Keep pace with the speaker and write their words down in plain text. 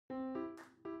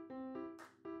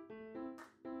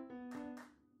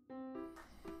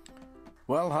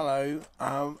Well, hello.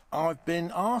 I've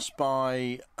been asked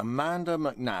by Amanda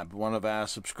McNabb, one of our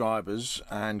subscribers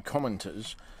and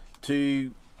commenters,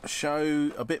 to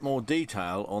show a bit more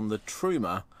detail on the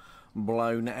Truma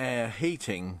blown air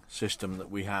heating system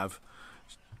that we have.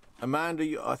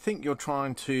 Amanda, I think you're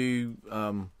trying to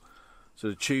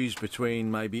sort of choose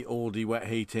between maybe Aldi wet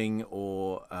heating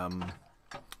or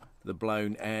the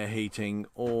blown air heating,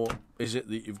 or is it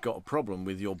that you've got a problem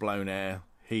with your blown air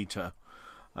heater?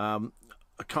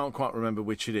 I can't quite remember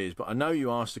which it is, but I know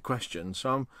you asked the question,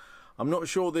 so I'm not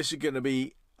sure this is going to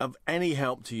be of any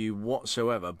help to you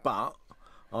whatsoever, but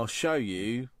I'll show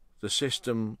you the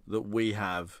system that we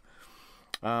have.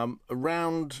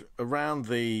 Around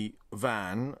the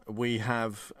van we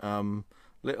have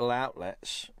little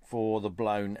outlets for the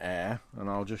blown air, and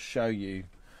I'll just show you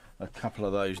a couple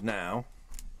of those now.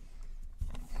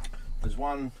 There's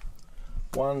one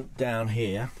down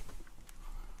here.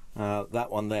 That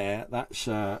one there, that's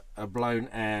a blown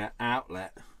air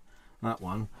outlet, that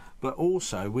one. But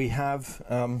also we have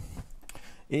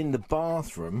in the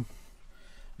bathroom,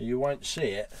 you won't see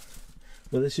it,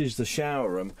 but this is the shower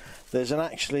room, there's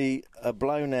actually a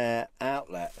blown air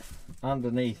outlet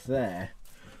underneath there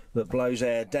that blows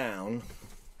air down,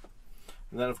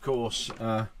 and then of course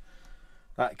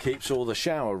that keeps all the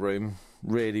shower room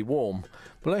really warm.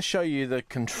 But let's show you the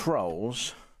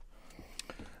controls.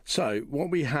 So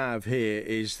what we have here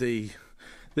is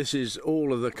this is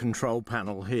all of the control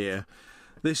panel here.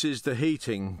 This is the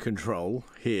heating control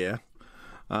here.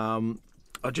 I'll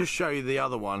just show you the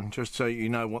other one just so you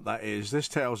know what that is. This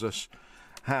tells us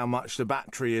how much the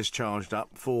battery is charged up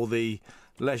for the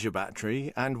leisure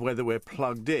battery and whether we're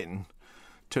plugged in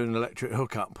to an electric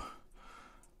hookup.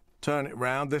 Turn it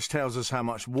round, this tells us how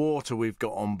much water we've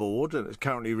got on board, and it's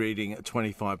currently reading at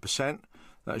 25%.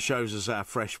 That shows us our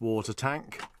fresh water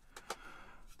tank.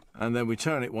 And then we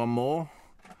turn it one more.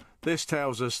 This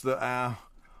tells us that our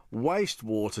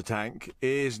wastewater tank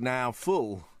is now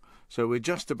full. So we're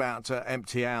just about to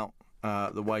empty out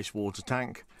the wastewater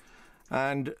tank.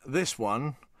 And this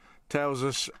one tells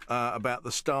us about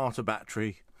the starter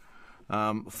battery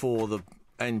for the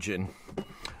engine.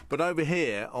 But over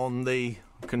here on the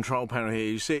control panel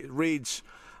here, you see it reads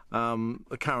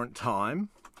the current time.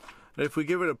 And if we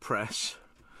give it a press,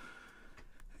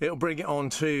 it'll bring it on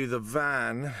to the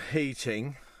van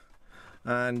heating,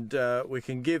 and we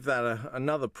can give that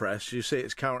another press. You see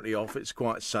it's currently off, it's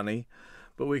quite sunny,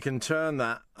 but we can turn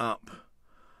that up,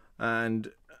 and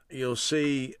you'll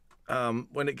see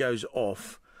when it goes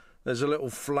off, there's a little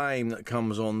flame that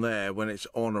comes on there when it's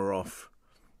on or off.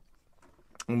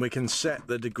 And we can set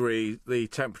the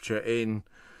temperature in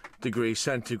degrees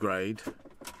centigrade,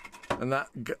 and that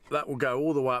will go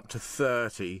all the way up to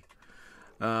 30.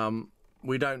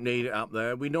 We don't need it up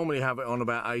there. We normally have it on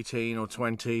about 18 or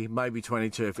 20, maybe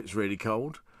 22 if it's really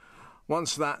cold.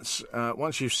 Once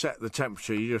you've set the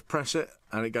temperature, you just press it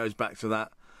and it goes back to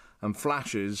that and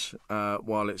flashes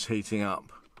while it's heating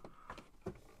up.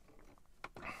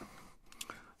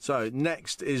 So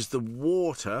next is the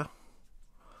water,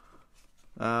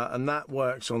 and that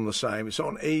works on the same. It's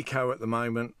on eco at the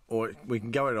moment, or we can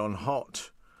go it on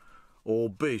hot or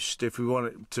boost if we want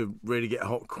it to really get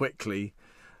hot quickly.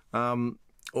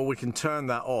 Or we can turn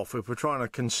that off. If we're trying to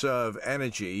conserve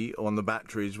energy on the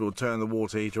batteries, we'll turn the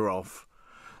water heater off.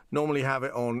 Normally have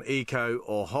it on eco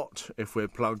or hot if we're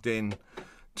plugged in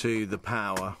to the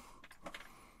power.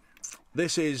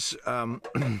 This is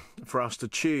for us to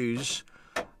choose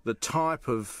the type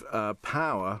of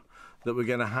power that we're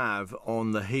going to have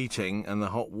on the heating and the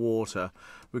hot water.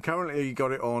 We currently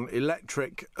got it on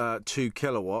electric 2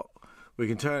 kilowatt. We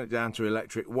can turn it down to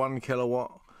electric 1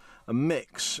 kilowatt. A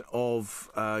mix of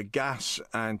gas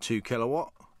and 2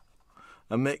 kilowatt,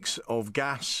 a mix of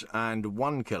gas and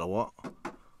 1 kilowatt.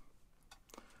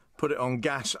 Put it on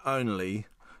gas only,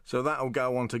 so that will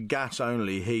go on to gas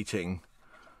only heating.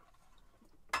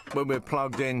 When we're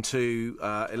plugged into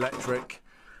electric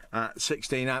at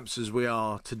 16 amps as we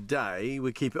are today,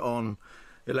 we keep it on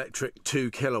electric 2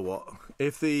 kilowatt.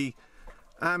 If the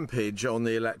ampage on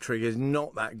the electric is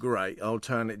not that great, I'll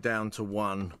turn it down to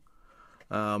 1.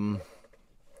 I'll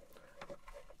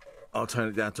turn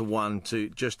it down to 1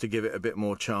 just to give it a bit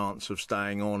more chance of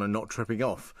staying on and not tripping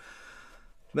off.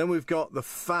 Then we've got the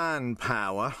fan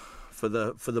power for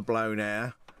the blown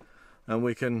air, and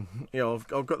we can, I've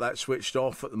got that switched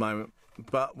off at the moment,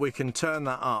 but we can turn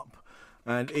that up,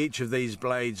 and each of these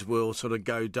blades will sort of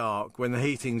go dark. When the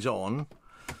heating's on,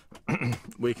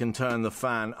 we can turn the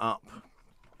fan up.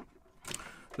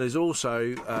 There's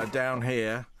also down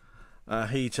here a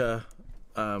heater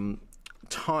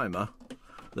timer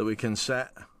that we can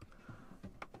set,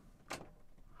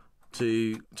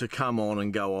 to come on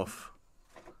and go off.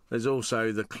 There's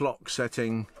also the clock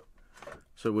setting,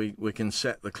 so we can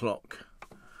set the clock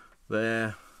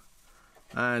there,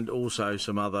 and also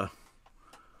some other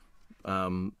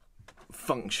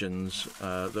functions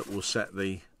that will set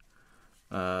the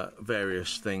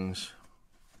various things.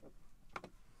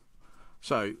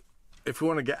 So if we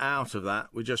want to get out of that,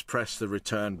 we just press the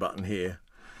return button here.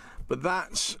 But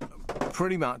that's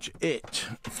pretty much it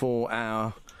for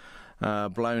our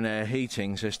blown air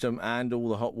heating system and all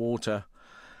the hot water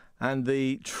and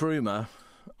the Truma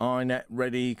iNet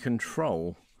Ready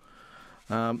control.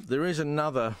 There is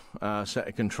another set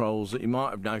of controls that you might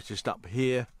have noticed up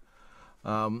here.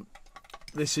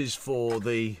 This is for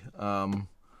the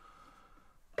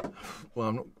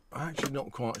well, I'm actually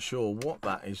not quite sure what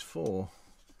that is for.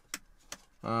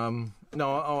 No,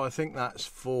 I think that's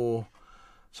for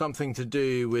something to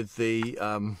do with the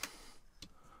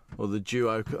or the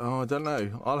duo. Oh, I don't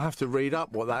know. I'll have to read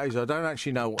up what that is. I don't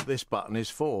actually know what this button is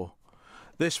for.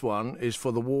 This one is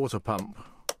for the water pump,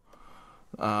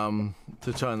 to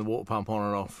turn the water pump on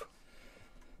and off.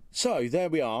 So there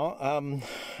we are.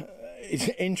 It's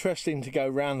interesting to go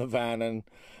round the van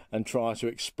and try to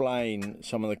explain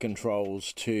some of the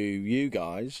controls to you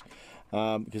guys,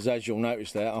 because as you'll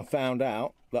notice there, I found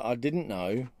out that I didn't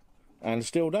know and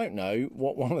still don't know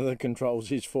what one of the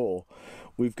controls is for.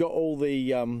 We've got all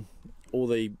the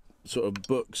sort of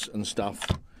books and stuff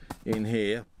in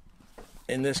here,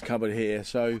 in this cupboard here,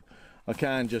 so I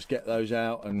can just get those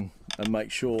out and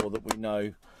make sure that we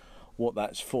know what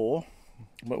that's for.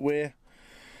 But we're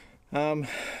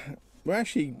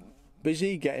actually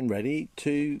busy getting ready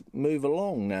to move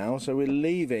along now, so we're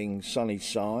leaving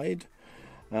Sunnyside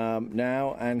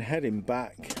now and heading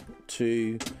back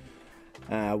to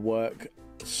our work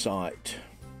site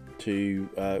to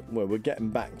well, we're getting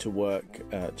back to work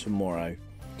tomorrow.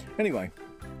 Anyway,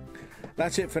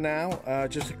 that's it for now.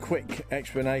 Just a quick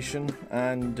explanation,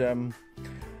 and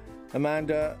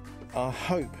Amanda, I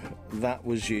hope that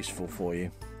was useful for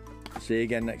you. See you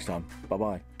again next time. Bye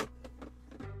bye.